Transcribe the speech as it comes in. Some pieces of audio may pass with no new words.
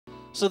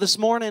So this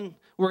morning,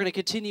 we're going to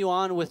continue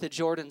on with the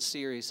Jordan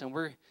series, and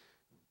we're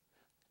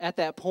at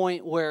that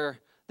point where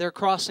they're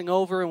crossing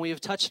over, and we have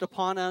touched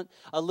upon it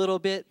a little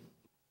bit.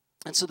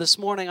 And so this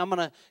morning, I'm going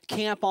to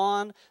camp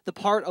on the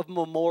part of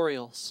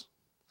memorials,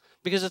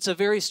 because it's a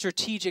very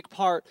strategic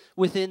part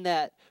within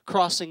that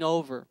crossing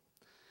over.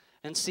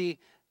 And see,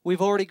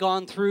 we've already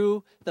gone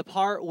through the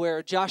part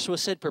where Joshua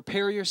said,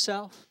 prepare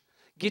yourself.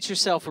 Get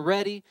yourself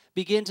ready.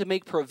 Begin to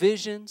make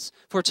provisions.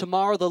 For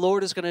tomorrow the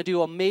Lord is going to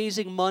do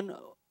amazing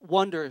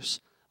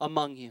wonders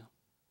among you.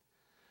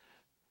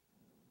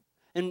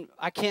 And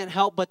I can't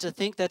help but to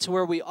think that's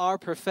where we are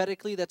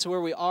prophetically. That's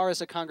where we are as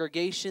a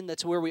congregation.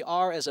 That's where we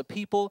are as a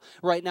people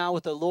right now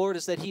with the Lord,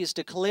 is that He is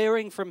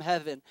declaring from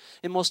heaven,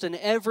 almost in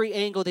every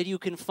angle that you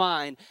can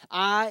find,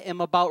 I am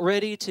about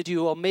ready to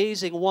do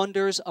amazing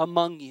wonders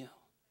among you.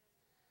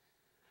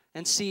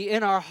 And see,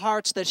 in our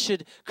hearts, that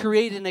should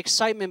create an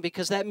excitement,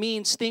 because that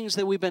means things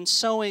that we've been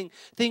sowing,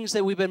 things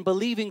that we've been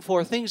believing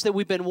for, things that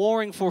we've been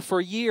warring for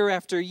year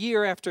after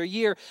year after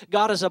year,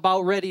 God is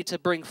about ready to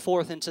bring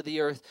forth into the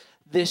earth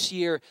this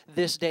year,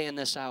 this day, and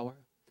this hour.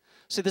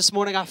 See, this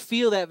morning I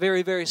feel that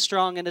very, very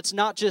strong, and it's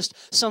not just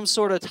some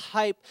sort of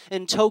type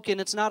and token.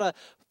 It's not a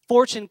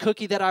fortune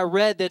cookie that I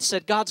read that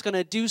said God's going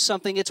to do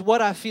something. It's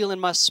what I feel in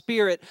my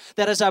spirit,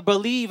 that as I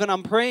believe and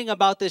I'm praying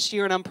about this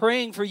year, and I'm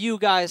praying for you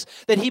guys,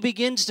 that He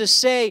begins to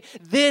say,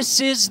 this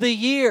is the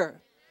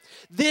year.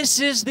 This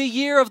is the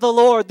year of the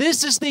Lord.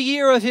 This is the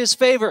year of His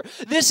favor.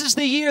 This is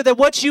the year that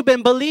what you've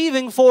been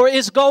believing for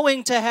is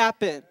going to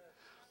happen.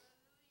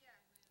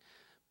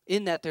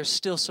 In that, there's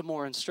still some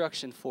more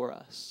instruction for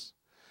us.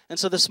 And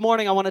so this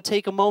morning, I want to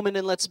take a moment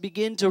and let's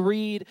begin to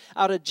read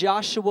out of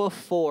Joshua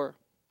 4.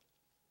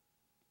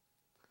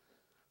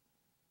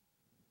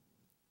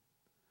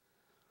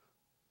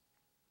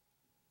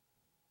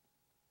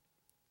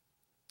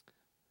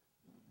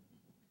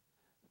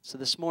 So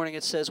this morning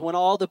it says, when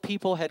all the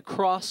people had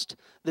crossed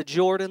the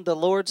Jordan, the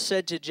Lord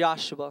said to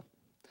Joshua,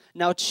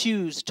 now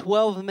choose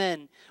 12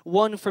 men,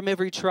 one from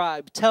every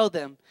tribe. Tell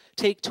them,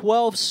 take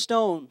 12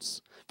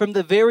 stones from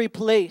the very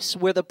place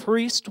where the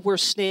priests were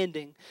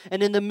standing,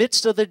 and in the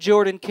midst of the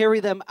Jordan, carry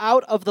them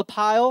out and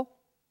pile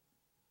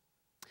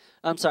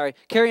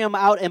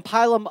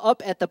them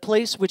up at the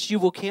place which you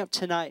will camp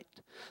tonight.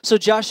 So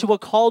Joshua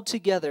called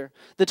together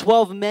the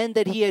 12 men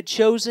that he had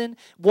chosen,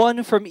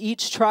 one from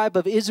each tribe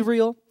of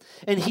Israel,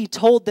 and he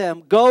told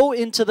them, go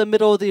into the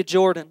middle of the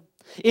Jordan,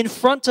 in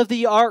front of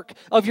the ark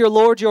of your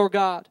Lord your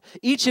God.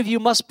 Each of you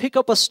must pick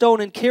up a stone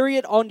and carry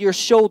it on your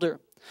shoulder.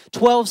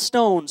 12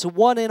 stones,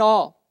 one in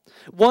all,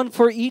 one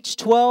for each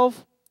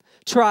 12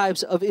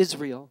 tribes of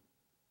Israel.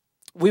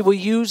 We will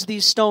use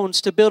these stones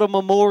to build a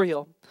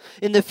memorial.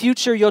 In the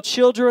future, your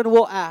children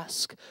will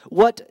ask,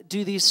 what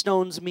do these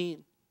stones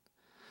mean?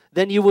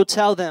 Then you will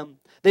tell them,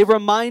 they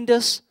remind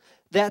us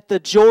that the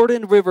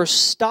Jordan River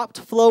stopped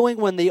flowing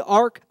when the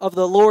ark of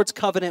the Lord's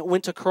covenant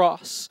went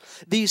across.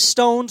 These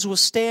stones will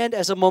stand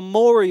as a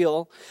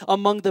memorial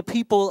among the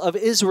people of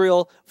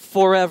Israel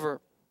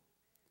forever.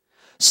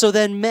 So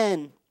the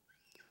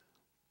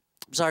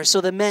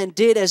men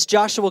did as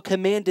Joshua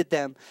commanded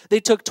them. They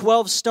took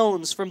 12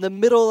 stones from the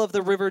middle of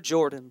the river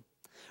Jordan,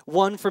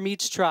 one from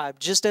each tribe,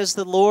 just as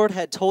the Lord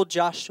had told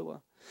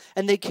Joshua.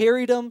 And they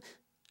carried them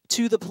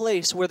to the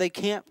place where they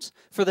camped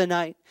for the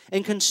night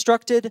and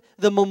constructed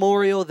the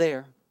memorial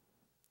there.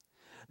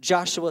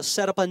 Joshua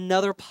set up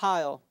another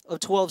pile of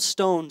 12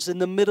 stones in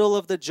the middle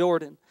of the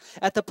Jordan,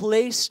 at the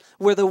place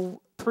where the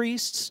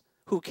priests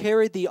who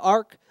carried the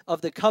ark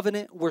of the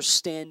covenant were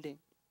standing.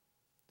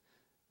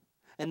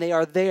 And they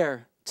are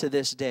there to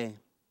this day.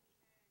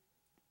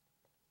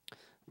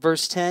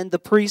 Verse 10, the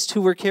priests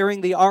who were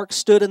carrying the ark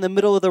stood in the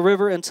middle of the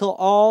river until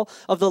all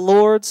of the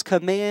Lord's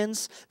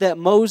commands that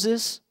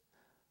Moses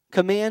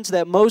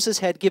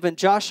had given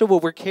Joshua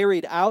were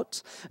carried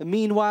out.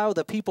 Meanwhile,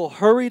 the people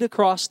hurried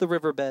across the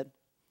riverbed.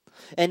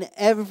 And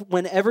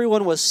when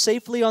everyone was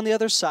safely on the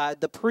other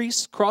side, the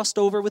priests crossed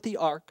over with the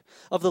ark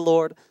of the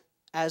Lord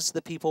as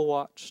the people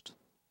watched.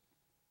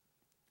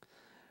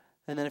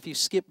 And then if you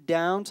skip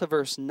down to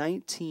verse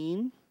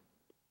 19,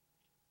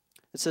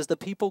 it says, the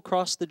people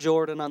crossed the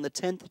Jordan on the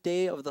 10th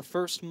day of the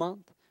first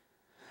month,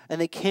 and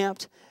they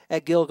camped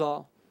at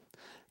Gilgal,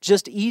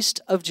 just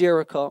east of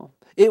Jericho.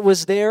 It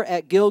was there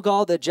at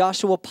Gilgal that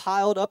Joshua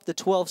piled up the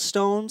 12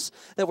 stones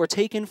that were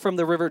taken from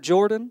the river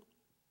Jordan.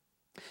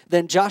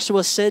 Then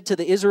Joshua said to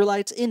the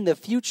Israelites, in the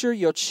future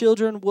your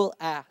children will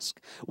ask,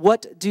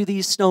 what do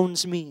these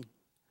stones mean?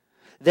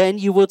 Then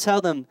you will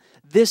tell them,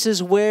 this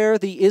is where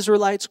the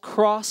Israelites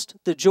crossed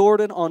the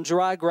Jordan on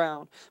dry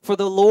ground. For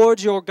the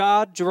Lord your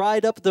God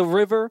dried up the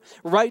river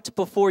right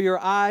before your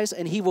eyes,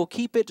 and He will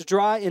keep it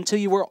dry until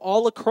you are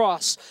all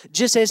across,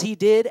 just as He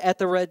did at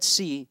the Red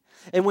Sea.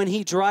 And when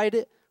He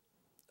dried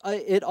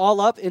it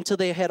all up until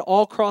they had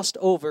all crossed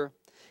over,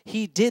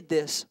 He did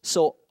this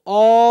so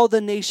all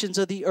the nations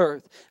of the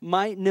earth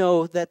might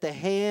know that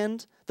the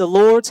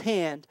Lord's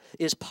hand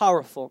is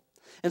powerful,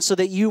 and so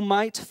that you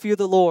might fear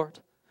the Lord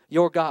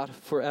your God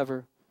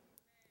forever.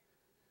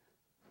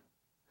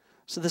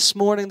 So this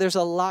morning there's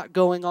a lot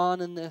going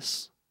on in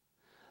this.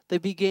 They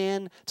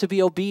began to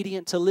be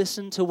obedient, to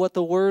listen to what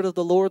the word of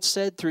the Lord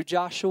said through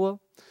Joshua.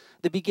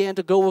 They began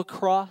to go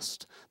across.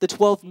 The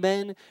 12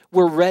 men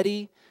were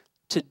ready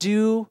to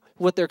do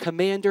what their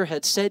commander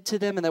had said to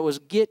them, and that was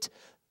get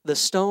the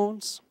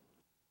stones.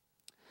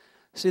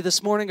 See,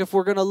 this morning, if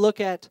we're going to look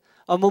at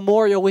a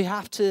memorial, we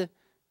have to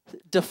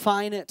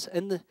define it.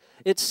 And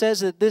it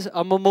says that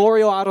a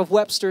memorial out of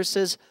Webster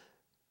says,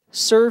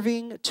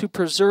 serving to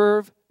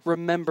preserve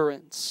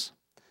remembrance,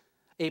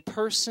 a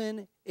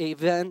person,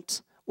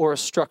 event, or a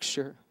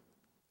structure.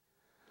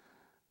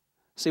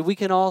 See, we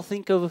can all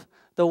think of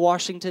the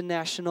Washington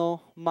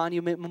National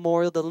Monument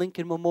Memorial, the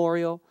Lincoln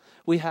Memorial.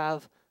 We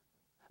have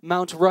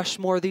Mount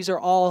Rushmore. These are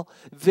all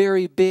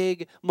very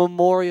big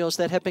memorials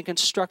that have been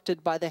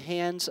constructed by the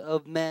hands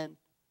of men.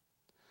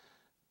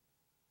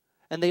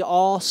 And they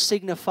all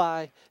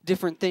signify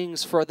different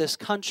things for this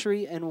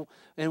country and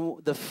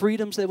the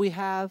freedoms that we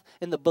have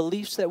and the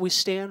beliefs that we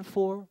stand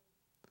for.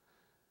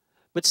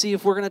 But see,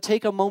 if we're going to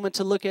take a moment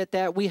to look at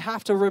that, we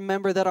have to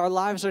remember that our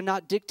lives are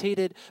not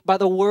dictated by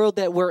the world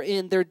that we're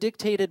in. They're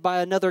dictated by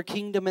another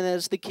kingdom, and that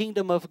is the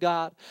kingdom of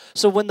God.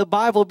 So when the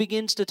Bible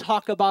begins to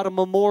talk about a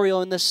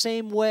memorial in the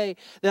same way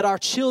that our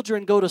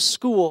children go to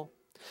school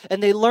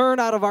and they learn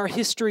out of our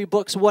history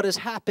books what has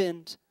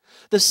happened,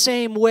 the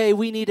same way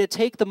we need to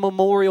take the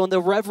memorial and the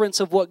reverence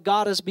of what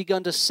God has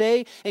begun to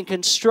say and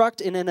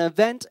construct in an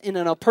event, in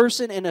a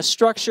person, in a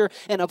structure,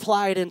 and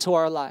apply it into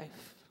our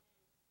life.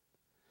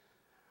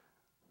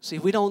 See,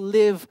 we don't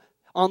live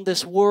on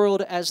this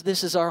world as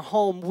this is our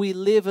home. We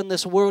live in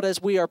this world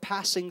as we are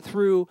passing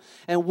through.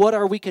 And what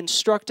are we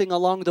constructing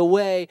along the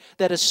way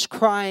that is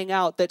crying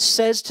out, that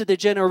says to the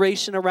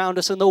generation around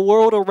us and the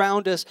world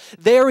around us,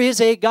 there is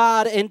a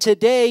God, and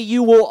today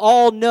you will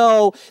all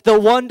know the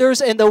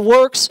wonders and the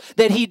works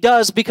that He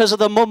does because of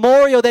the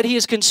memorial that He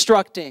is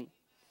constructing.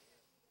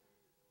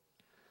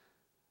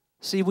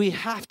 See, we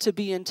have to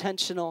be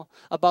intentional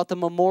about the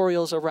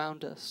memorials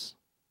around us.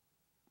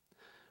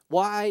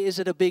 Why is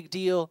it a big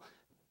deal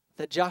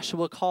that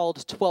Joshua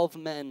called 12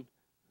 men?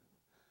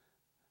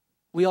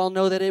 We all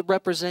know that it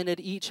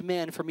represented each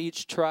man from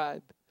each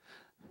tribe.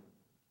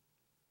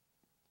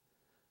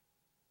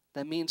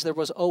 That means there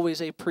was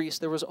always a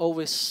priest, there was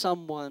always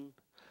someone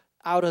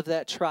out of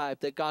that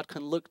tribe that God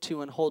can look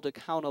to and hold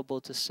accountable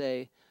to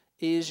say,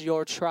 is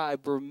your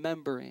tribe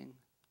remembering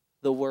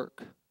the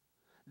work?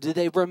 Do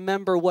they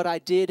remember what I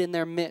did in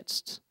their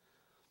midst?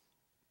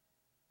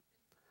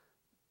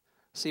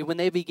 See, when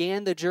they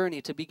began the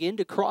journey to begin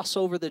to cross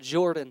over the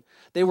Jordan,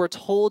 they were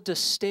told to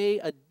stay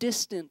a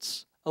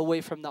distance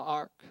away from the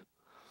ark.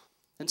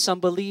 And some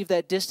believe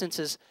that distance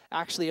is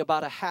actually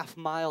about a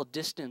half-mile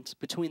distance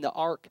between the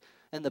ark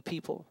and the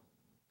people.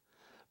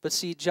 But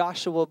see,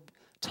 Joshua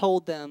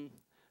told them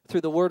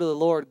through the word of the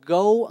Lord,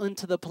 go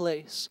unto the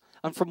place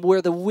and from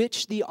where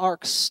which the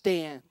ark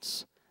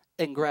stands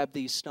and grab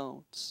these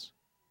stones.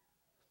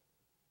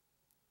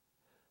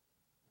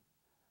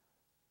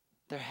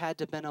 There had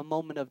to have been a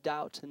moment of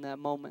doubt in that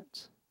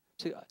moment.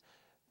 To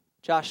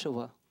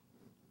Joshua,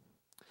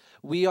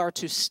 we are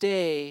to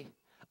stay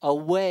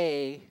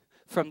away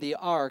from the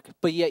ark,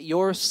 but yet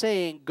you're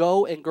saying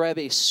go and grab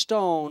a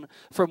stone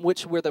from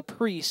where the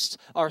priests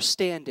are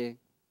standing.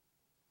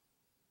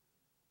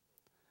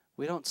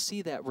 We don't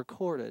see that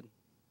recorded.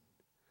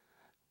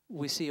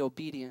 We see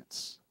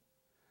obedience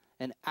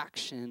and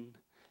action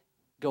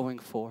going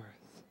forth.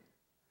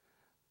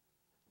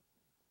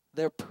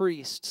 Their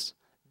priests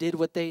did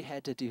what they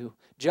had to do.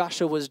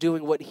 Joshua was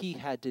doing what he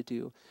had to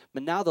do.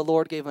 But now the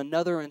Lord gave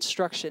another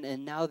instruction,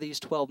 and now these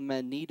 12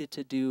 men needed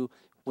to do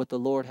what the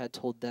Lord had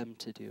told them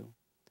to do.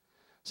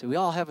 So we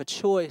all have a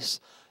choice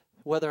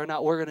whether or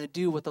not we're going to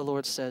do what the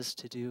Lord says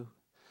to do.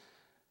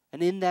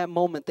 And in that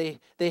moment,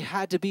 they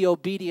had to be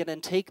obedient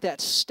and take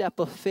that step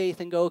of faith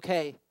and go,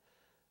 okay,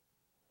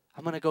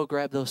 I'm going to go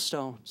grab those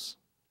stones.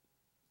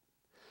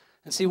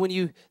 And see, when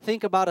you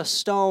think about a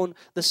stone,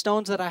 the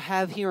stones that I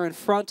have here in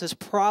front is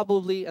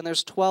probably, and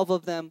there's 12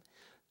 of them,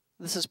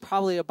 this is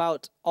probably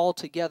about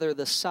altogether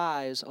the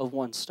size of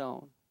one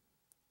stone.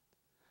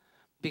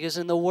 Because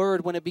in the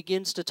Word, when it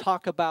begins to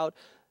talk about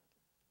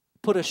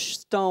put a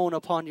stone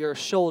upon your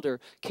shoulder,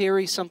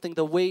 carry something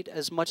the weight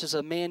as much as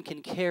a man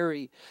can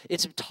carry,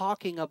 it's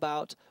talking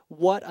about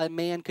what a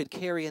man could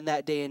carry in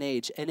that day and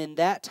age. And in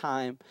that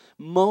time,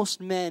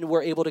 most men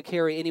were able to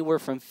carry anywhere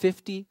from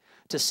 50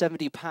 to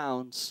 70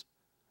 pounds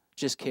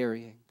just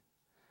carrying.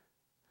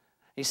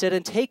 He said,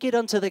 and take it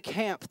unto the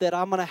camp that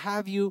I'm going to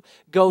have you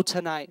go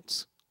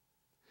tonight.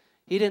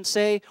 He didn't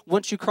say,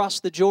 once you cross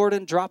the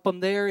Jordan, drop them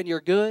there and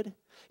you're good.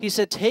 He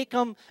said, take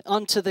them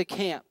unto the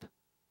camp.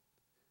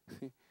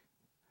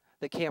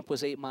 The camp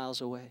was 8 miles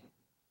away.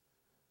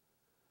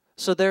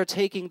 So they're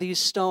taking these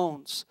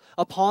stones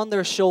upon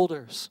their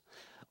shoulders,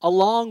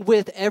 along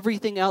with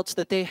everything else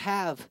that they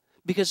have,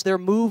 because they're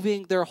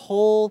moving their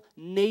whole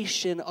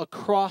nation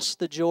across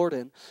the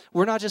Jordan.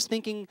 We're not just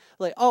thinking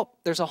like, oh,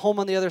 there's a home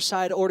on the other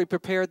side already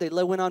prepared. They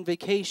went on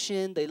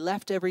vacation. They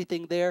left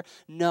everything there.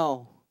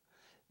 No,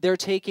 they're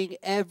taking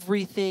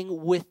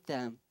everything with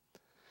them.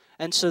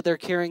 And so they're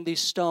carrying these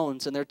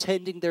stones, and they're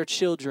tending their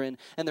children,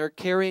 and they're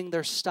carrying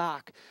their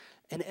stock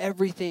and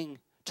everything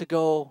to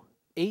go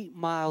 8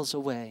 miles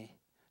away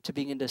to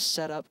begin to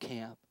set up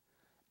camp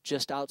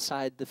just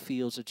outside the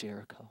fields of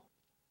Jericho.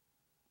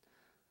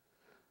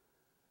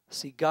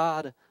 See,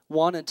 God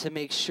wanted to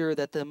make sure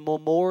that the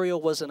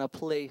memorial was in a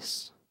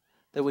place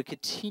that would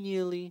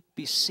continually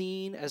be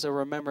seen as a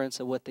remembrance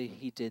of what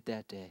he did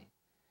that day.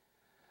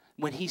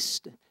 When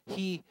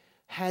he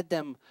had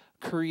them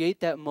create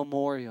that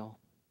memorial,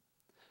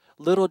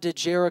 little did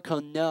Jericho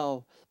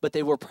know, but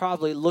they were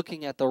probably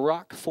looking at the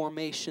rock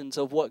formations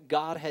of what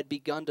God had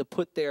begun to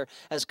put there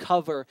as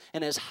cover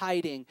and as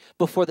hiding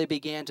before they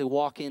began to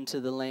walk into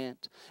the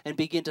land and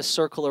begin to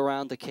circle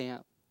around the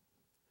camp.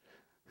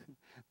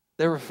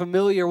 They were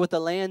familiar with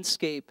the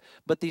landscape,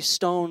 but these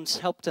stones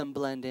helped them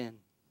blend in.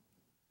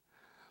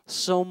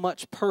 So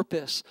much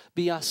purpose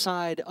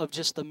beside of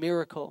just the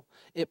miracle.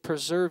 It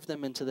preserved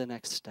them into the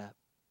next step.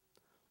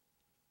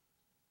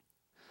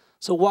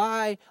 So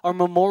why are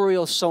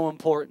memorials so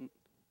important?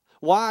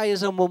 Why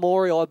is a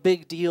memorial a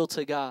big deal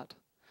to God?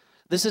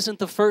 This isn't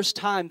the first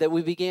time that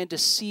we began to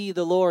see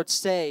the Lord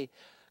say,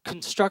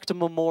 construct a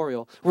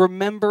memorial.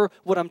 Remember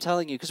what I'm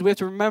telling you. Because we have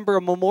to remember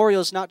a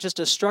memorial is not just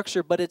a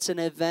structure, but it's an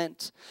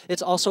event.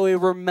 It's also a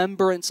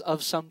remembrance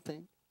of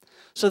something.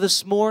 So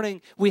this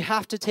morning, we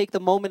have to take the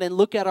moment and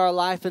look at our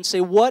life and say,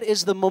 what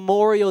is the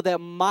memorial that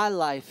my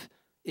life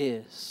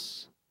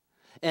is?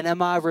 And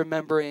am I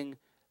remembering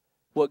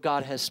what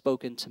God has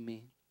spoken to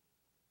me?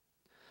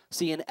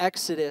 See, in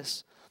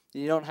Exodus,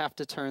 you don't have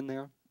to turn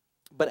there,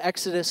 but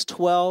Exodus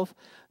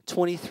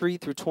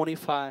 12:23 through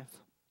 25.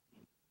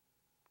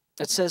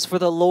 It says, for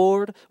the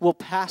Lord will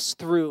pass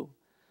through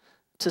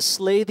to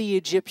slay the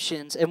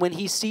Egyptians, and when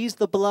he sees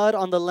the blood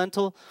on the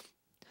lintel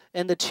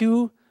and the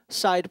 2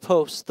 side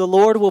posts, the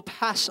Lord will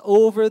pass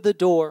over the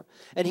door,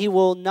 and he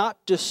will not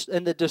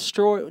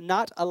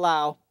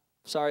allow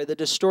the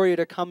destroyer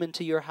to come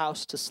into your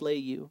house to slay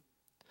you.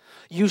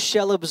 You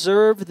shall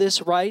observe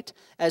this rite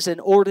as an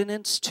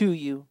ordinance to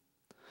you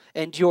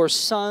and your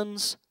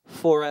sons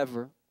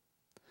forever.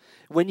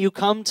 When you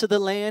come to the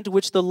land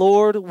which the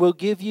Lord will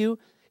give you,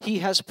 he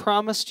has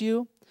promised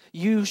you,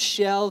 you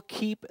shall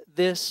keep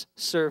this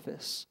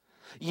service.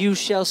 You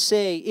shall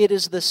say, it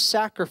is the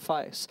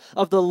sacrifice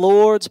of the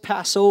Lord's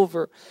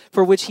Passover,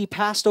 for which he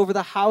passed over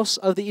the house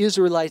of the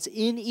Israelites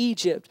in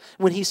Egypt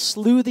when he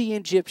slew the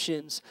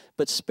Egyptians,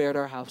 but spared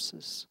our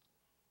houses.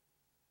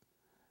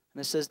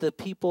 And it says, the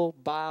people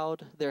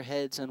bowed their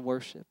heads and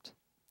worshipped.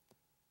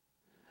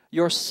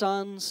 Your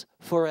sons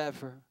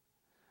forever.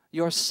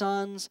 Your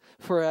sons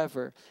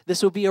forever.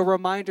 This will be a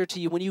reminder to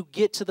you when you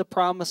get to the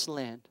promised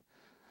land.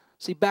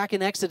 See, back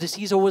in Exodus,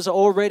 he was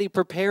already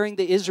preparing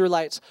the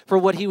Israelites for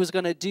what he was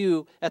going to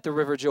do at the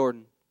River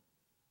Jordan.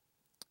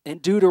 In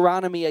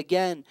Deuteronomy,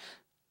 again,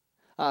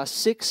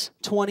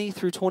 6:20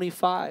 through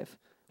 25,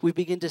 we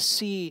begin to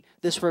see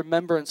this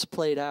remembrance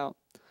played out.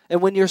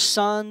 And when your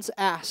sons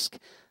ask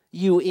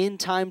you in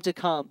time to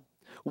come,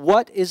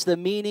 what is the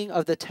meaning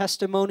of the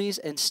testimonies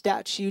and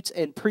statutes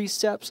and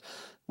precepts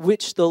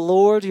which the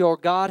Lord your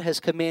God has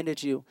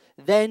commanded you?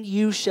 Then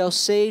you shall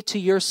say to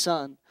your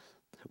son,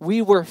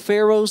 we were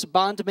Pharaoh's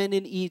bondmen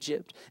in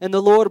Egypt, and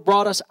the Lord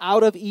brought us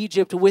out of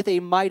Egypt with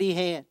a mighty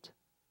hand.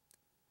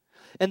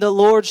 And the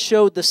Lord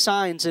showed the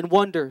signs and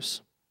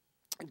wonders,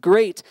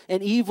 great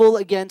and evil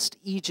against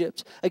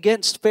Egypt,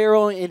 against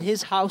Pharaoh and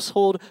his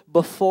household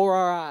before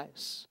our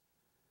eyes.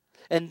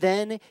 And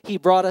then he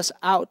brought us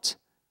out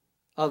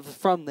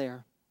from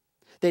there,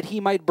 that he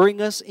might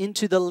bring us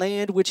into the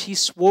land which he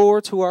swore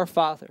to our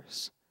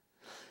fathers.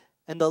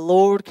 And the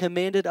Lord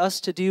commanded us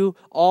to do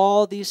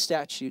all these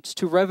statutes,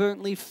 to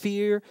reverently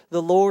fear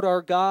the Lord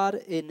our God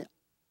in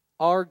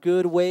our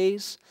good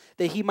ways,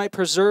 that he might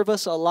preserve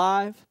us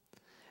alive.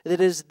 That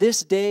is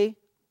this day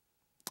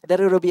that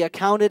it will be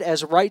accounted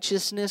as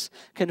righteousness,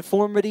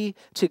 conformity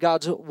to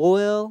God's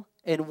will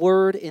and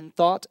word in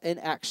thought and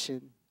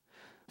action.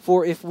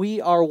 For if we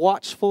are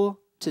watchful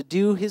to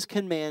do his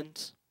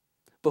commands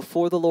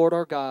before the Lord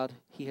our God,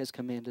 he has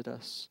commanded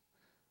us.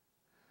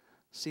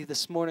 See,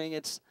 this morning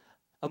it's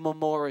a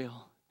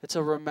memorial. It's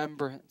a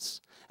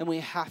remembrance. And we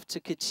have to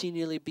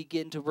continually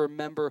begin to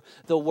remember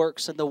the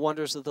works and the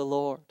wonders of the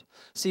Lord.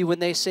 See, when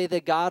they say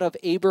the God of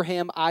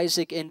Abraham,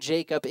 Isaac, and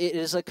Jacob, it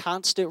is a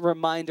constant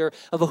reminder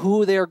of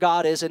who their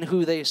God is and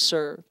who they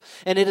serve.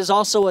 And it is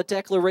also a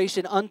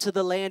declaration unto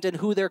the land and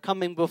who they're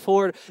coming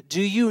before.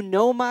 Do you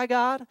know my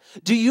God?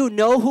 Do you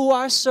know who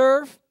I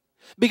serve?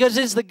 Because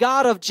it is the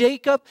God of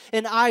Jacob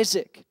and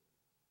Isaac.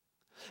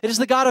 It is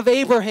the God of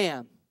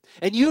Abraham.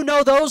 And you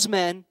know those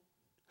men.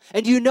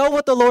 And you know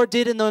what the Lord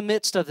did in the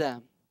midst of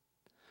them.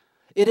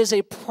 It is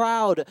a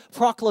proud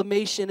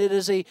proclamation. It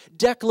is a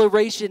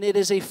declaration. It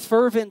is a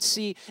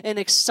fervency and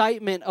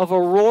excitement of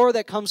a roar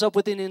that comes up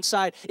within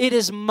inside. It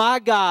is my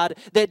God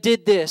that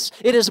did this.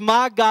 It is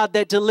my God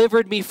that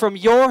delivered me from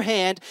your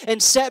hand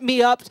and set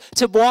me up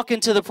to walk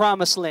into the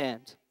promised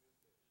land.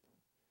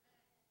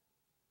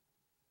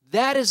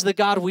 That is the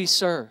God we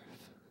serve.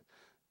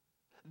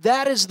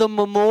 That is the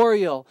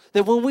memorial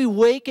that when we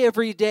wake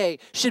every day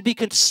should be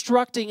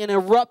constructing and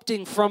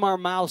erupting from our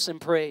mouths in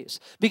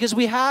praise. Because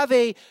we have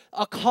a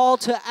call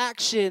to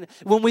action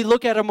when we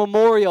look at a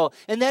memorial,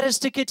 and that is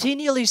to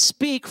continually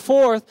speak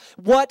forth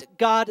what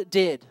God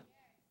did.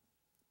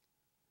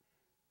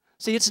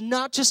 See, it's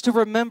not just to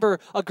remember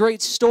a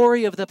great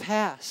story of the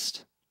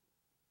past,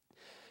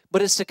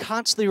 but it's to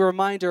constantly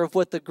reminder of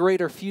what the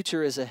greater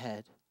future is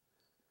ahead.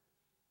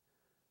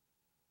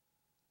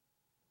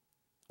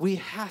 We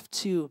have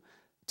to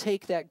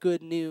take that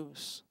good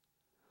news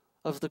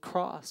of the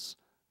cross,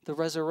 the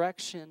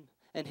resurrection,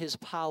 and his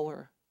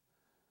power,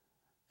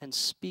 and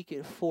speak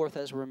it forth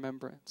as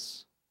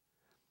remembrance.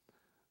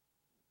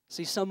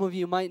 See, some of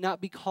you might not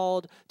be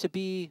called to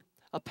be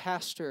a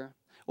pastor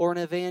or an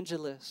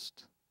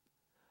evangelist.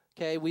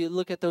 Okay, we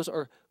look at those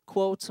or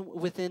quotes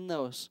within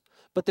those.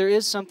 But there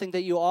is something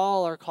that you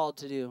all are called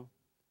to do.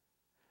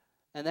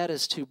 And that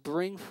is to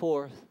bring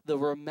forth the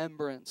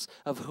remembrance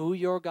of who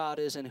your God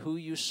is and who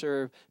you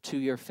serve to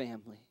your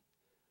family.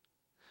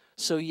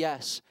 So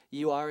yes,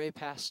 you are a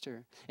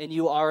pastor and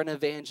you are an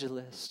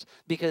evangelist,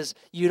 because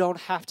you don't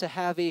have to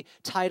have a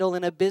title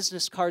and a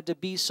business card to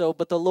be so,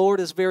 but the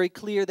Lord is very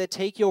clear that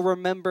take your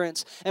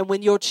remembrance, and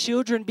when your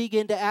children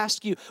begin to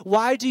ask you,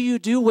 why do you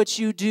do what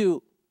you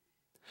do?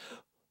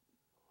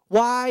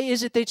 Why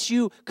is it that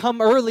you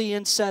come early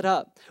and set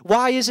up?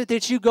 Why is it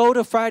that you go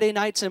to Friday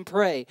nights and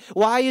pray?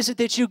 Why is it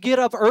that you get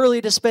up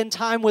early to spend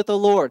time with the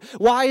Lord?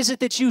 Why is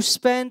it that you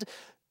spend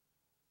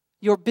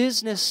your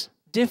business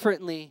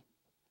differently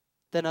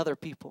than other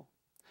people?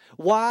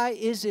 Why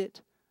is it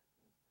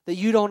that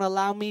you don't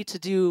allow me to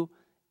do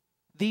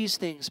these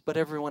things but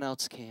everyone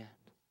else can?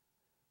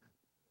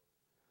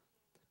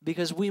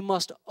 Because we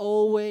must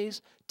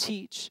always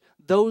teach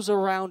those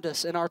around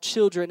us and our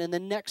children and the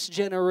next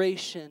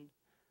generation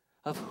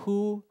of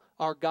who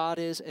our God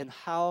is and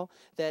how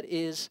that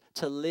is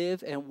to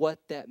live and what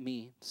that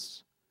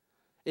means.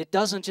 It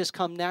doesn't just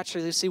come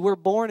naturally. See, we're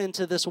born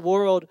into this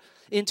world,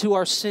 into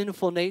our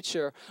sinful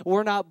nature.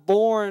 We're not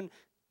born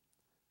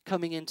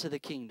coming into the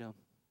kingdom.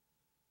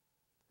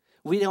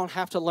 We don't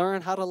have to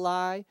learn how to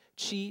lie,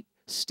 cheat,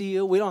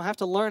 steal. We don't have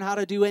to learn how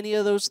to do any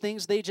of those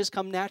things. They just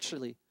come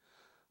naturally.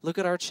 Look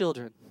at our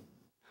children.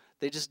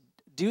 They just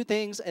do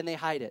things and they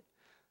hide it.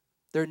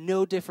 They're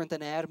no different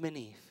than Adam and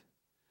Eve.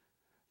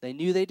 They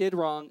knew they did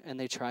wrong, and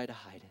they try to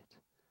hide it.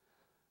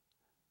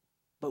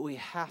 But we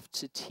have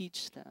to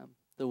teach them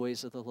the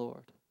ways of the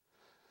Lord.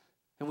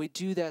 And we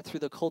do that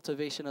through the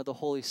cultivation of the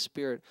Holy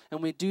Spirit.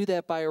 And we do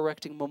that by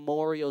erecting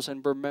memorials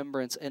and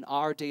remembrance in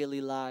our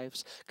daily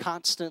lives,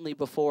 constantly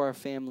before our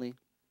family.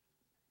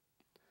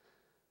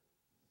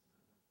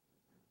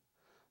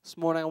 This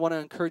morning, I want to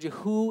encourage you,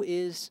 who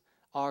is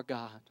our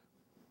God?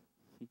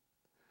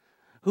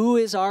 Who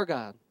is our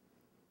God?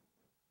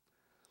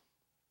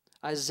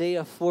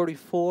 Isaiah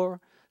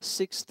 44,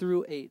 6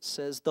 through 8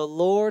 says, "The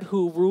Lord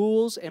who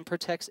rules and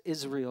protects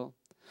Israel,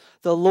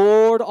 the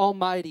Lord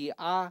Almighty,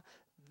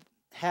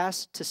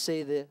 has to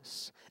say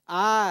this,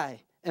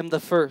 I am the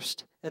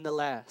first and the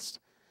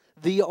last,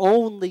 the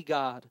only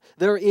God.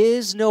 There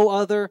is no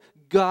other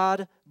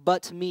God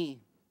but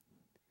me.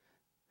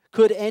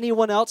 Could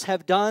anyone else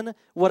have done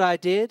what I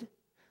did?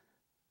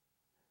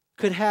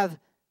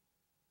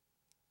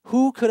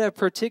 Who could have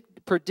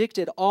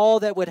predicted all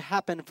that would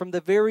happen from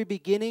the very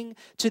beginning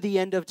to the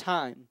end of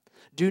time?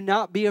 Do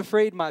not be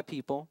afraid, my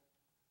people.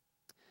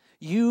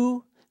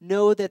 You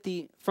know that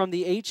from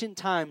the ancient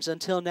times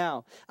until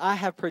now, I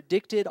have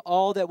predicted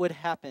all that would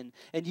happen,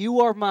 and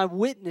you are my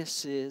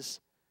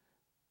witnesses.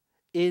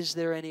 Is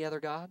there any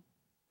other God?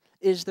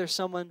 Is there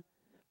some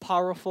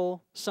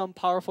powerful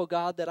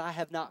God that I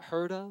have not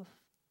heard of?"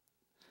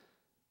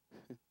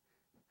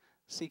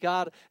 See,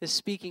 God is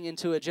speaking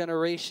into a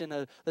generation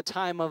of the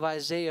time of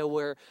Isaiah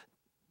where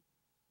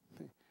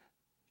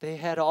they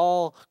had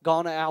all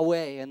gone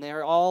away and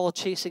they're all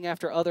chasing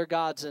after other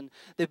gods, and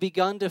they've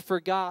begun to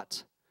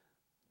forget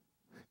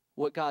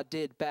what God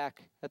did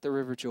back at the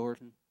River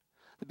Jordan.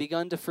 They've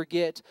begun to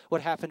forget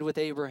what happened with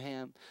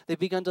Abraham. They've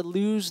begun to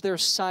lose their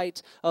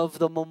sight of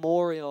the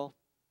memorial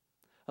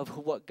of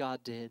what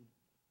God did.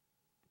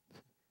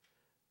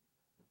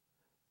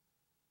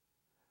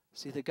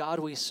 See, the God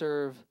we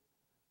serve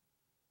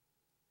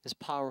is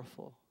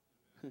powerful.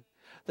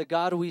 The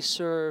God we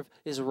serve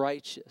is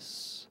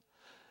righteous.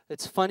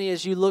 It's funny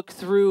as you look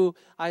through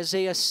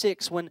Isaiah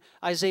 6, when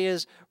Isaiah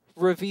is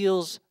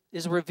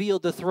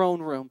revealed the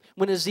throne room,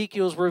 when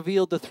Ezekiel's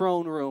revealed the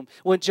throne room,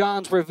 when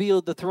John's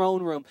revealed the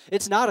throne room.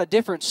 It's not a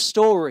different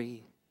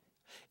story.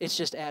 It's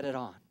just added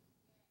on.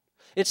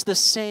 It's the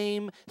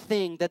same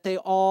thing that they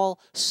all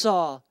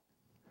saw.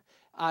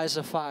 Eyes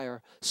of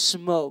fire,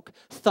 smoke,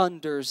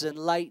 thunders and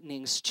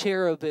lightnings,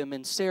 cherubim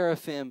and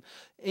seraphim,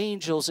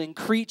 angels and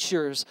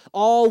creatures,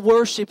 all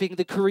worshiping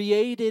the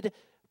Creator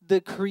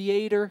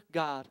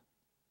God.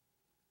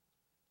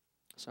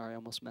 Sorry, I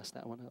almost messed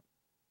that one up.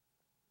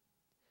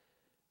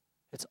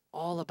 It's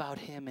all about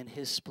Him and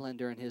His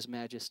splendor and His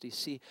majesty.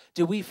 See,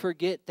 do we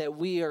forget that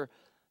we are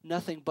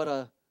nothing but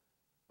a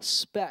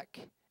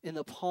speck in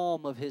the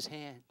palm of His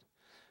hand?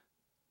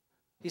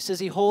 He says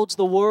he holds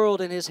the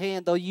world in his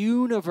hand, the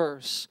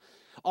universe.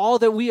 All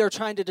that we are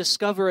trying to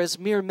discover as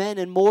mere men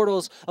and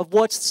mortals of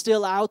what's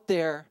still out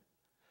there,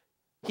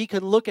 he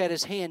can look at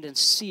his hand and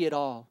see it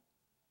all.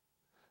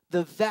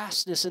 The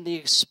vastness and the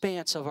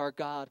expanse of our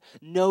God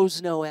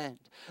knows no end.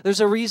 There's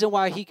a reason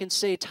why he can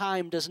say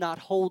time does not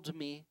hold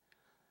me,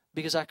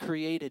 because I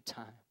created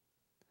time.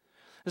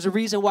 There's a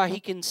reason why he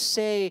can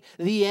say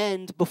the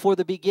end before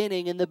the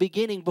beginning and the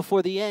beginning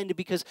before the end,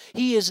 because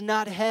he is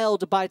not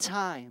held by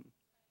time.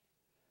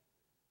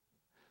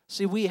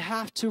 See, we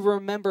have to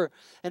remember,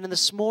 and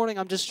this morning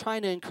I'm just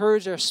trying to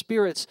encourage our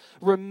spirits,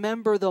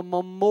 remember the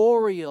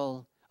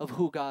memorial of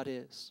who God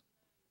is.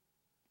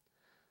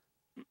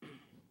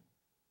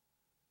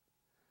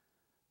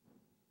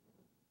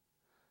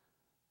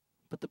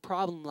 But the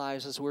problem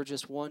lies is we're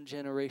just one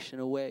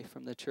generation away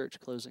from the church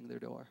closing their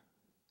door.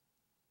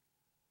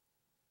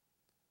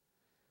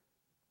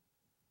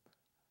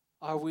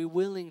 Are we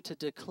willing to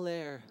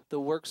declare the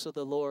works of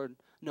the Lord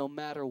no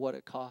matter what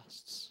it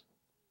costs?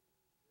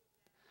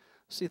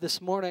 See,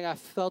 this morning I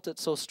felt it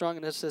so strong,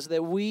 and it says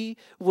that we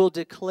will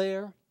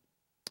declare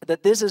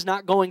that this is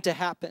not going to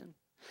happen.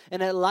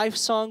 And at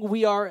Lifesong,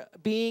 we are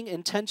being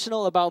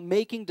intentional about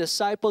making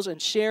disciples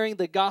and sharing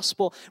the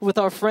gospel with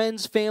our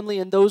friends, family,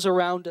 and those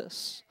around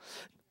us.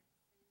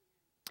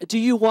 Do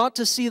you want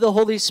to see the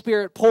Holy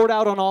Spirit poured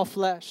out on all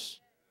flesh?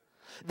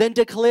 Then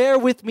declare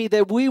with me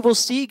that we will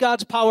see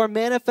God's power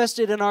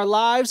manifested in our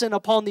lives and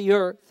upon the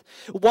earth.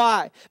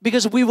 Why?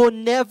 Because we will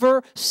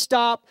never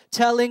stop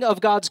telling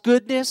of God's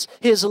goodness,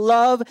 His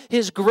love,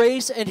 His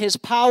grace, and His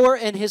power,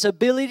 and His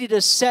ability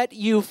to set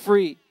you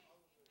free.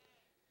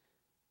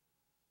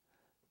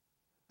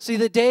 See,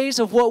 the days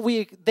of what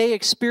they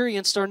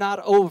experienced are not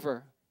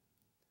over.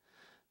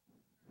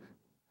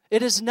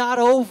 It is not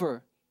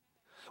over.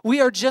 We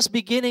are just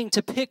beginning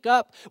to pick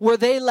up where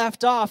they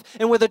left off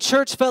and where the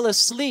church fell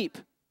asleep.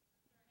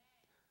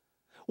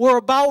 We're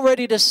about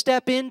ready to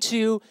step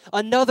into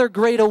another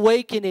great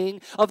awakening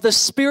of the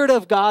Spirit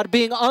of God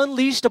being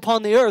unleashed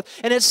upon the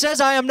earth. And it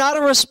says, I am not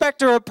a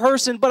respecter of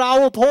person, but I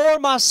will pour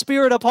my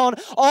Spirit upon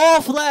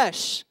all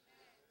flesh.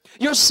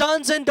 Your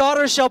sons and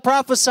daughters shall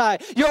prophesy.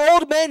 Your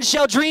old men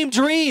shall dream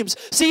dreams.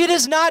 See, it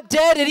is not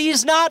dead. It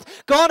is not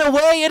gone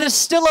away. It is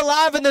still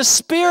alive. And the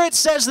Spirit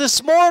says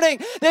this morning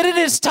that it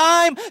is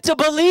time to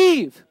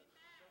believe.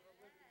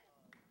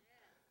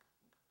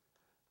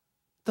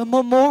 The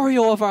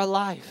memorial of our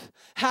life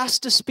has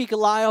to speak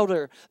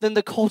louder than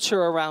the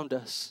culture around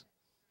us.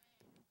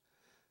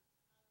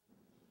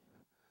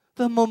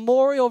 The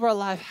memorial of our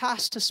life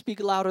has to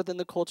speak louder than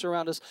the culture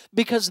around us,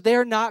 because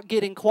they're not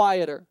getting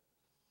quieter.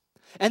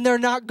 And they're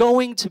not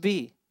going to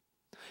be.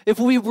 If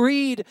we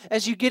read,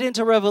 as you get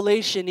into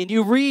Revelation, and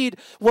you read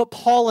what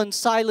Paul and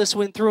Silas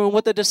went through and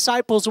what the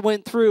disciples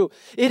went through,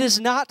 it is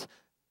not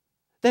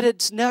that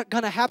it's not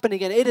going to happen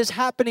again. It is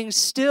happening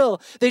still.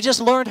 They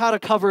just learned how to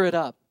cover it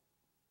up.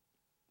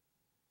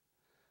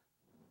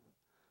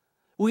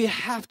 We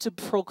have to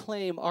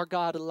proclaim our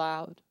God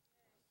aloud.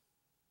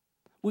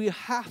 We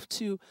have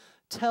to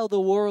tell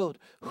the world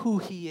who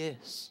He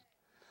is,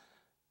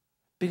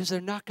 because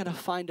they're not going to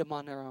find Him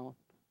on their own.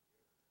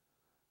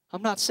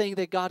 I'm not saying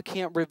that God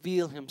can't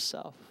reveal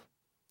Himself.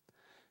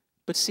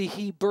 But see,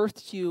 He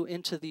birthed you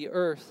into the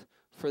earth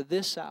for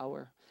this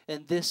hour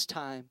and this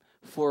time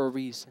for a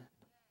reason.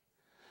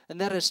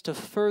 And that is to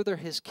further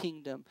His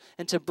kingdom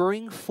and to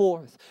bring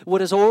forth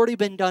what has already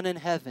been done in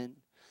heaven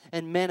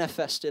and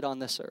manifested on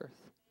this earth.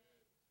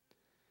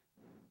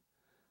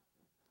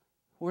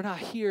 We're not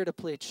here to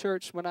play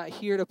church. We're not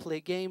here to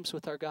play games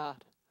with our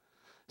God.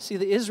 See,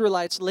 the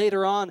Israelites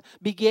later on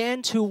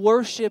began to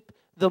worship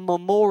the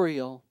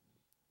memorial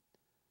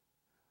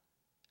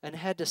and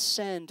had to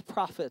send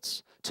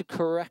prophets to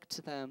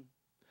correct them,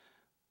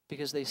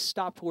 because they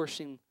stopped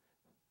worshiping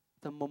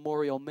the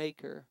memorial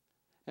maker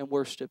and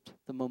worshiped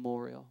the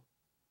memorial.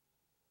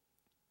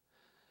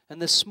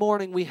 And this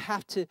morning we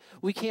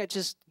can't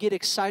just get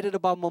excited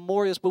about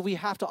memorials, but we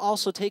have to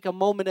also take a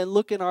moment and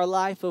look in our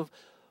life of,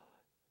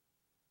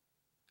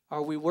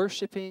 are we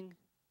worshiping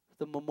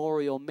the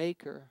memorial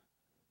maker,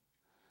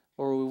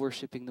 or are we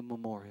worshiping the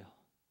memorial?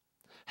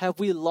 Have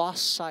we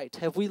lost sight?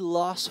 Have we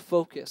lost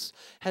focus?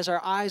 Has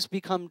our eyes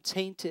become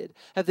tainted?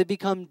 Have they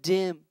become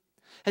dim?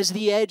 Has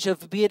the edge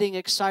of getting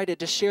excited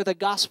to share the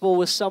gospel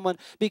with someone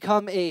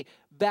become a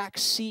back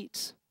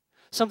seat?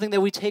 Something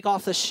that we take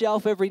off the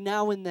shelf every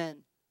now and then.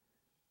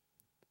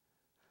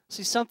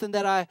 See, something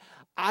that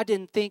I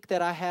didn't think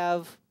that I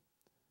have,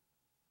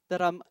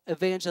 that I'm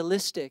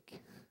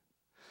evangelistic.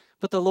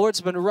 But the Lord's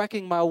been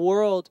wrecking my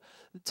world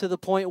to the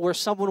point where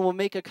someone will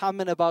make a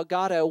comment about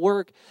God at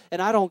work, and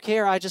I don't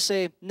care. I just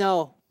say,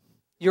 no,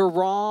 you're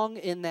wrong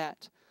in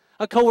that.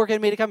 A coworker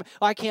made a comment,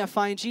 I can't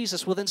find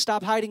Jesus. Well, then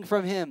stop hiding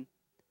from Him,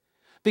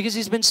 because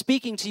He's been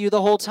speaking to you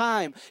the whole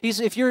time.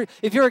 If you're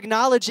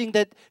acknowledging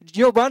that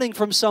you're running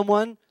from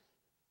someone,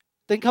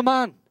 then come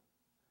on.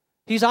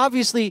 He's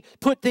obviously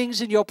put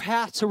things in your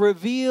path to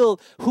reveal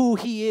who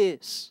He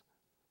is.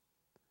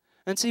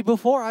 And see,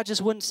 before I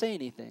just wouldn't say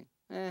anything.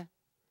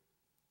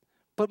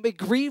 but it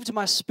grieved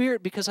my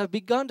spirit because I've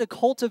begun to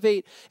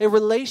cultivate a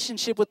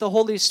relationship with the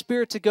Holy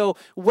Spirit to go,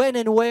 when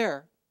and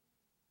where?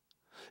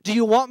 Do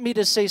you want me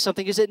to say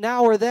something? Is it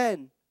now or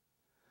then?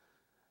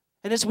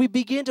 And as we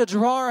begin to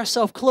draw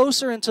ourselves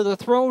closer into the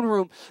throne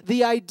room,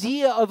 the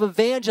idea of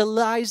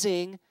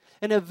evangelizing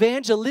and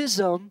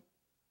evangelism,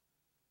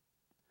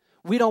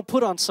 we don't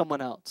put on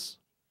someone else.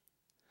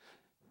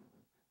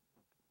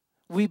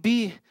 We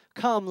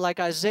become like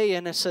Isaiah,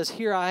 and it says,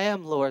 here I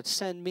am, Lord,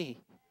 send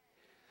me.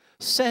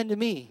 Send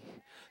me.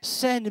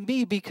 Send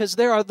me, because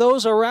there are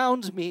those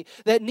around me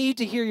that need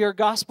to hear your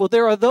gospel.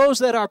 There are those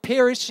that are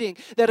perishing,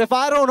 that if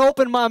I don't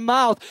open my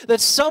mouth,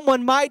 that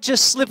someone might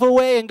just slip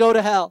away and go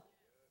to hell.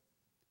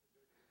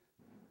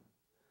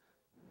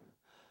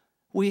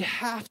 We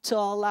have to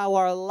allow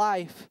our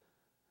life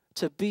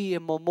to be a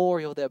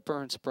memorial that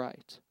burns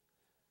bright.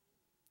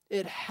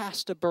 It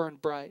has to burn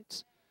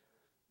bright.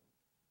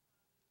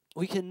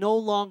 We can no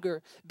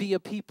longer be a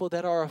people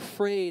that are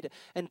afraid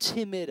and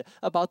timid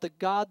about the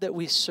God that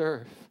we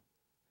serve.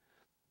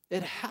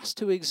 It has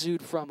to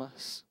exude from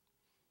us.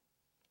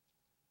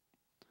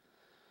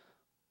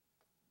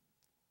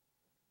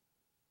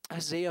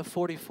 Isaiah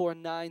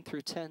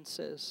 44:9-10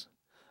 says,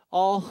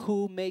 all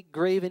who make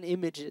graven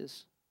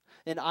images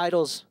and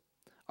idols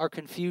are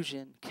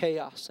confusion,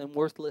 chaos, and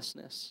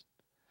worthlessness.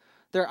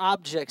 Their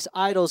objects,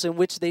 idols in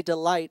which they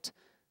delight,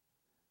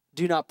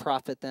 do not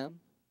profit them.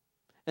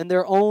 And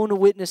their own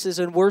witnesses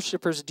and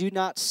worshipers do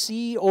not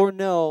see or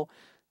know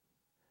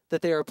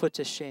that they are put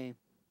to shame.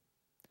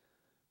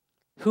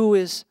 Who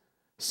is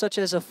such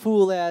as a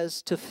fool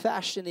as to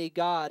fashion a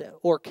god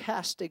or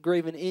cast a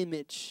graven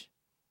image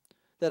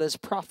that is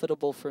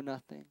profitable for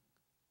nothing?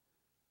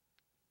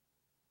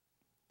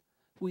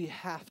 We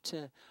have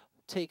to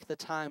take the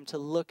time to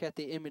look at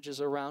the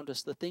images around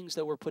us, the things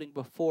that we're putting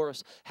before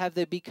us. Have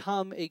they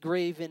become a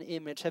graven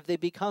image? Have they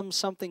become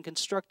something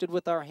constructed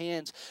with our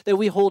hands that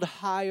we hold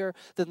higher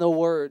than the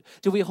Word?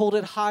 Do we hold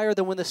it higher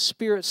than when the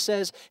Spirit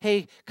says,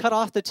 hey, cut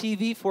off the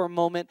TV for a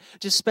moment,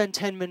 just spend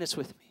 10 minutes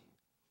with me?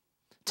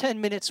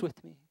 10 minutes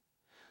with me.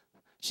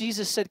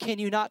 Jesus said, can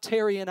you not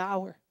tarry an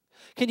hour?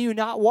 Can you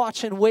not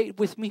watch and wait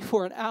with me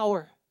for an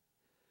hour?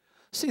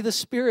 See, the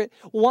Spirit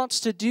wants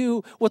to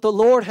do what the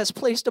Lord has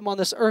placed Him on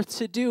this earth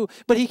to do,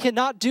 but He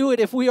cannot do it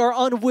if we are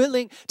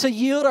unwilling to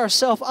yield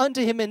ourselves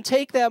unto Him and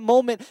take that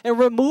moment and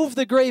remove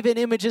the graven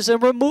images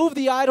and remove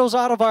the idols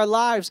out of our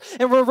lives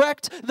and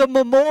erect the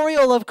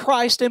memorial of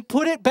Christ and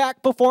put it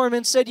back before Him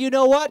and said, you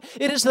know what?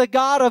 It is the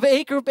God of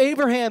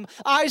Abraham,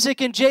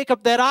 Isaac, and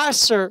Jacob that I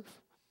serve,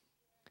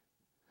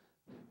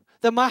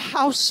 that my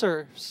house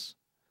serves.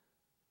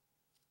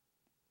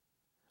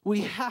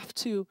 We have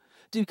to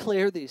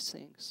declare these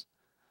things.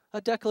 A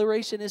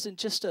declaration isn't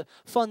just a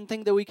fun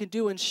thing that we can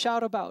do and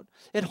shout about.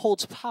 It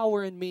holds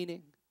power and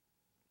meaning.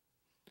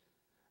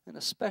 And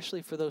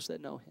especially for those that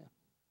know Him.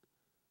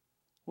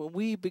 When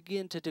we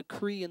begin to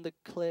decree and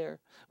declare,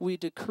 we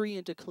decree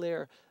and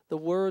declare the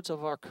words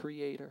of our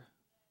Creator.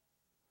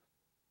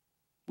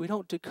 We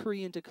don't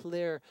decree and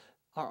declare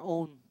our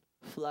own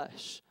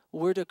flesh.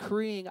 We're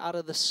decreeing out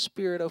of the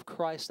Spirit of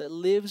Christ that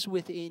lives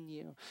within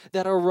you,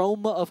 that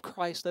aroma of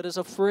Christ that is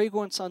a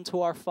fragrance unto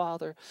our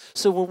Father.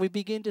 So when we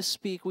begin to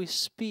speak, we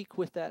speak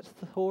with that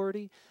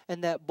authority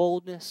and that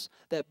boldness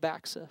that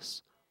backs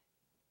us.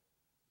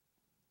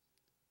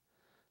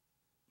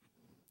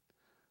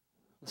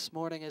 This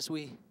morning, as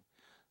we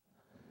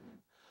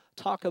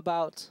talk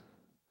about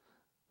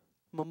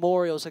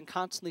memorials and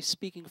constantly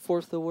speaking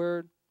forth the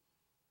word,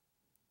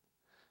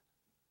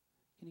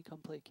 can you come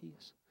play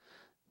keys?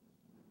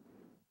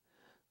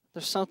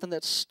 There's something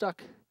that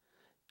stuck,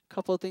 a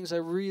couple of things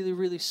that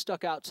really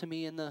stuck out to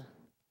me in the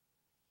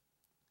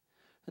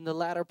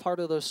latter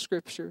part of those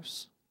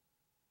scriptures.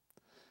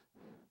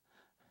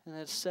 And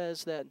it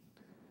says that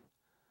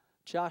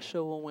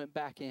Joshua went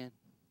back in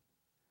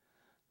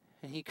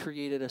and he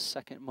created a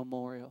second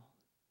memorial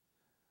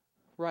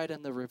right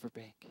in the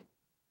riverbank.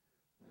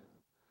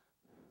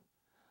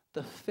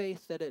 The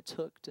faith that it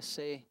took to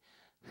say,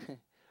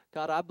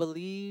 God, I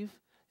believe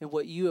in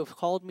what you have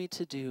called me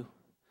to do,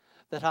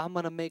 that I'm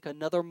going to make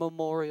another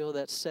memorial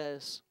that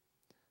says,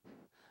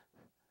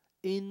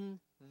 in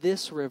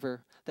this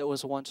river that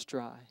was once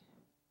dry,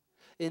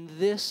 in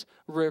this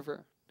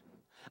river,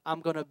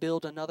 I'm going to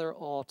build another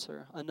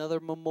altar, another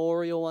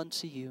memorial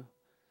unto you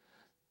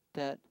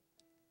that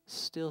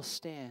still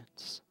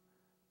stands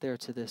there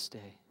to this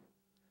day.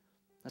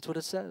 That's what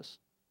it says.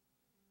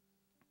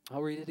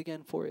 I'll read it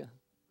again for you.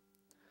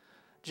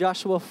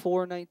 Joshua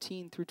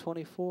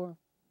 4:19-24.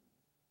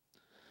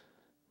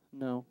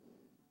 No.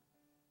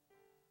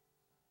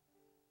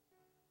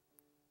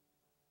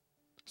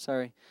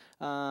 Sorry.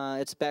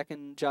 It's back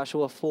in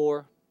Joshua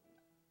 4.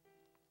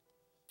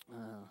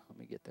 Let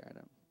me get there.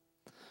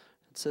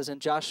 It says in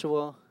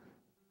Joshua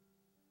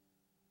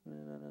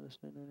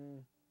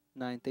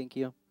 9, thank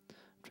you. I'm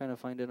trying to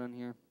find it on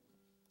here.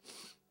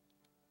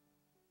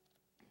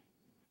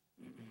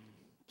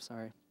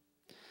 Sorry.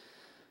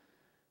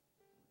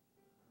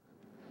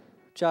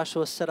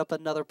 Joshua set up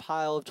another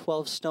pile of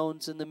 12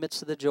 stones in the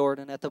midst of the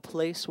Jordan at the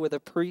place where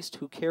the priests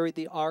who carried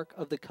the ark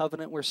of the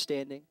covenant were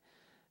standing,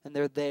 and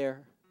they're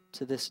there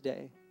to this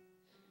day.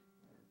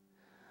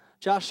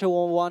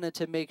 Joshua wanted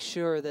to make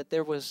sure that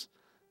there was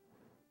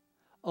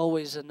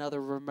always another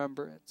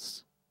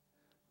remembrance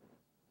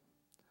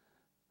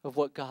of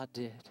what God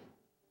did.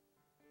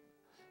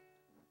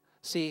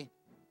 See,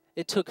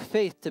 it took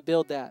faith to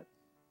build that.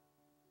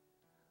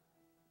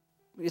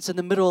 It's in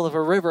the middle of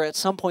a river. At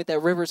some point, that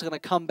river is going to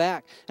come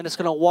back, and it's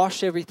going to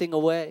wash everything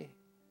away.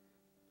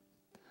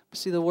 But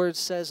see, the word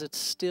says it's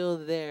still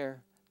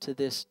there to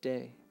this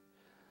day.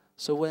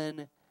 So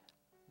when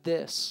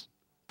this,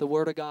 the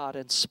word of God,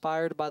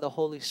 inspired by the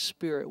Holy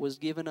Spirit, was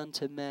given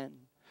unto men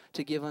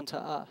to give unto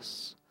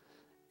us,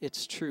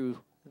 it's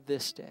true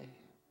this day.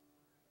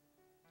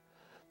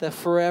 That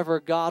forever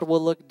God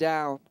will look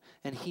down,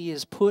 and He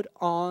has put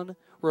on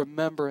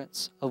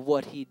remembrance of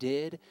what He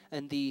did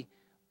and the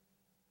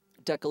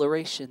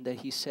declaration that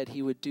He said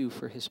He would do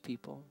for His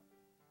people.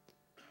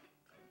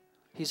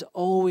 He's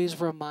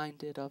always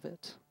reminded of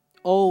it,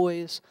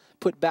 always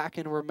put back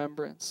in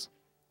remembrance.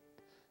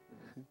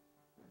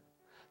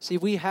 See,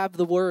 we have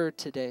the Word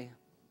today.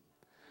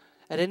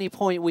 At any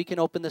point, we can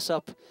open this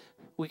up.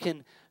 We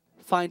can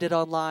find it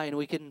online.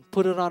 We can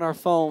put it on our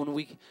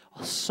phone.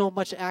 So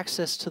much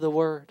access to the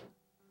Word.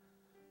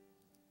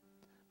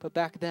 But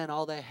back then,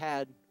 all they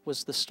had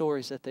was the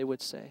stories that they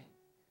would say.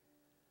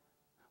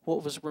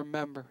 What was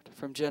remembered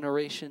from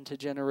generation to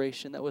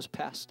generation that was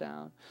passed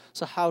down.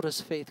 So how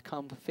does faith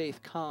come?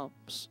 Faith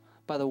comes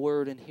by the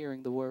Word and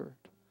hearing the Word.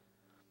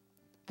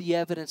 The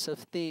evidence of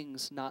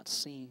things not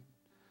seen.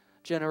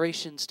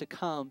 Generations to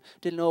come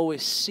didn't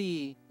always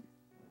see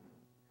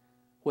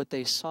what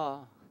they saw,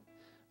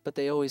 but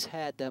they always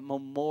had that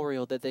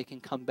memorial that they can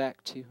come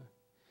back to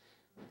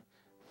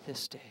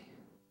this day.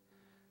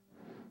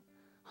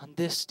 On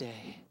this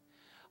day,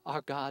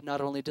 our God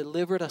not only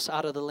delivered us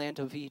out of the land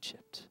of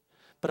Egypt,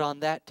 but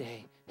on that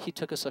day, He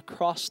took us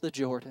across the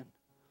Jordan.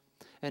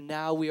 And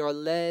now we are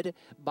led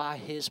by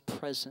His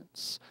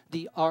presence,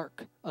 the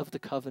Ark of the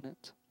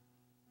Covenant.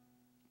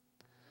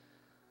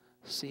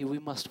 See, we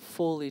must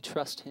fully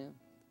trust Him.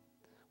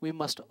 We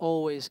must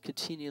always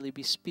continually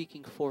be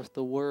speaking forth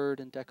the word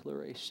and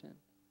declaration.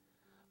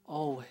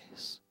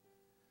 Always.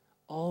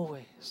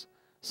 Always.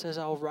 It says,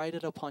 I'll write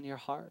it upon your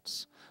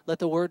hearts. Let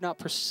the word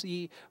not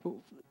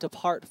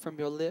depart from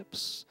your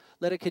lips.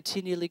 Let it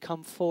continually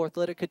come forth.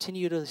 Let it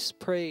continue to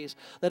praise.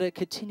 Let it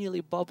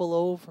continually bubble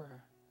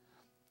over.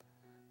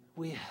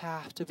 We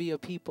have to be a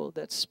people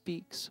that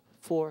speaks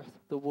forth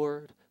the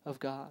word of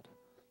God.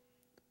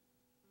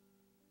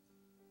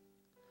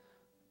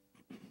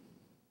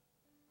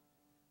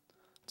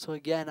 So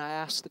again, I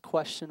ask the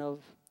question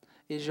of,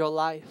 is your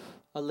life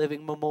a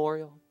living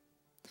memorial?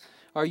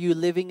 Are you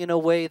living in a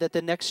way that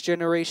the next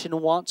generation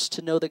wants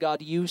to know the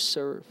God you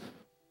serve?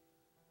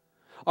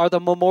 Are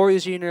the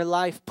memorials in your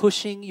life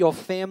pushing your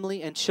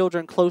family and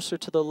children closer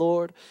to the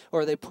Lord, or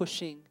are they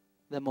pushing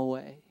them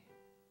away?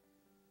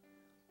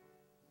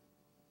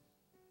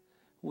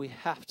 We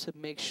have to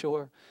make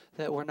sure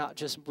that we're not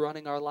just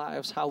running our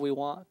lives how we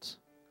want.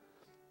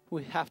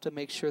 We have to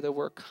make sure that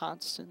we're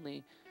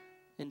constantly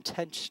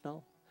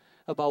intentional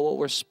about what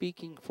we're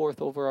speaking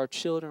forth over our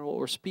children, what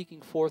we're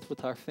speaking forth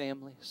with our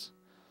families.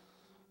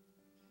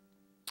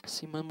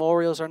 See,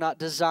 memorials are not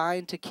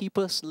designed to keep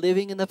us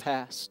living in the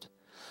past.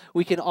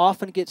 We can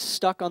often get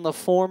stuck on the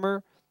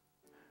former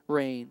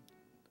reign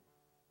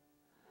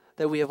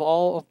that we have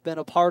all been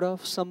a part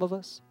of, some of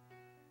us.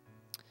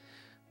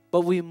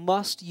 But we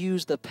must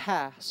use the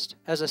past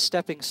as a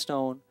stepping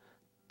stone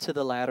to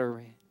the latter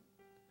reign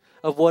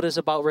of what is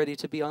about ready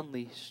to be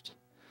unleashed.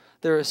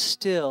 There is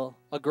still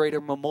a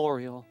greater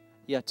memorial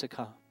yet to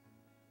come.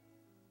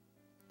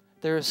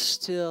 There is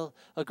still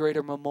a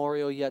greater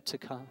memorial yet to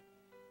come.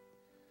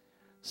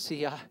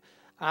 See,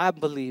 I'm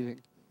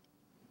believing.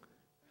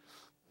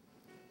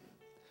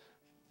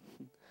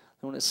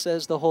 When it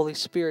says the Holy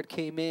Spirit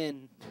came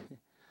in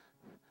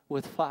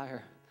with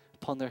fire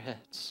upon their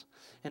heads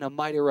and a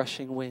mighty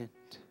rushing wind,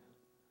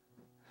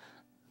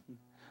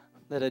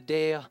 that a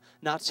day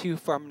not too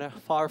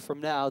far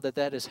from now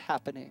that is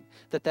happening,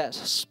 that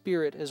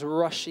Spirit is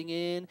rushing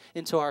in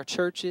into our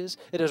churches,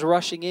 it is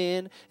rushing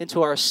in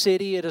into our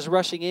city, it is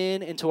rushing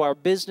in into our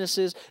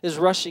businesses, it is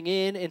rushing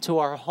in into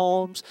our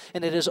homes,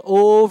 and it is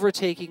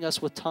overtaking us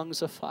with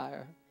tongues of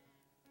fire.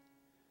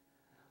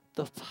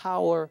 The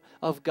power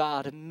of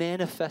God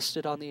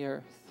manifested on the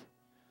earth,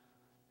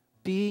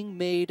 being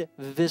made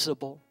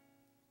visible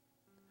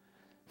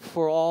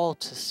for all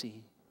to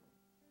see.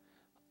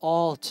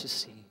 All to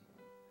see.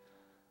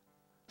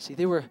 See,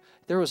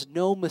 there was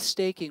no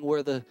mistaking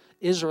where the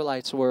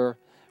Israelites were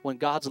when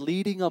God's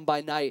leading them by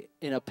night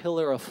in a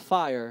pillar of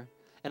fire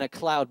and a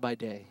cloud by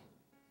day.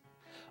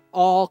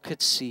 All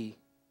could see.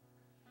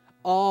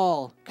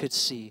 All could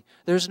see.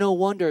 There's no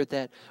wonder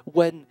that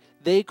when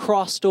they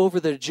crossed over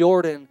the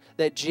Jordan,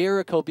 that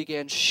Jericho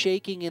began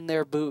shaking in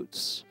their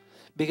boots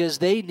because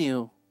they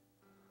knew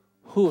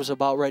who was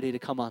about ready to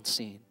come on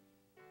scene.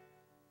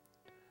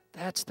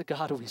 That's the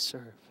God we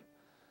serve.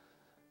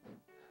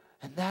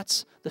 And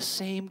that's the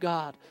same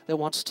God that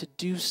wants to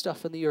do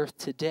stuff in the earth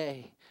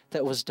today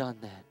that was done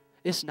then.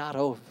 It's not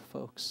over,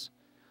 folks.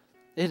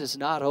 It is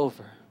not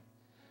over.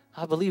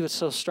 I believe it's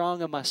so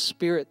strong in my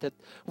spirit that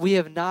we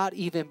have not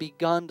even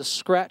begun to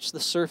scratch the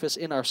surface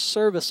in our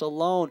service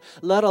alone,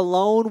 let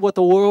alone what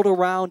the world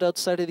around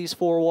outside of these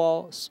four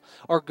walls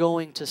are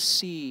going to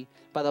see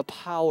by the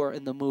power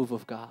and the move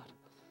of God.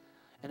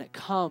 And it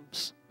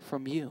comes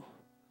from you.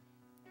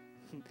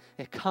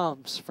 It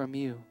comes from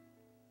you.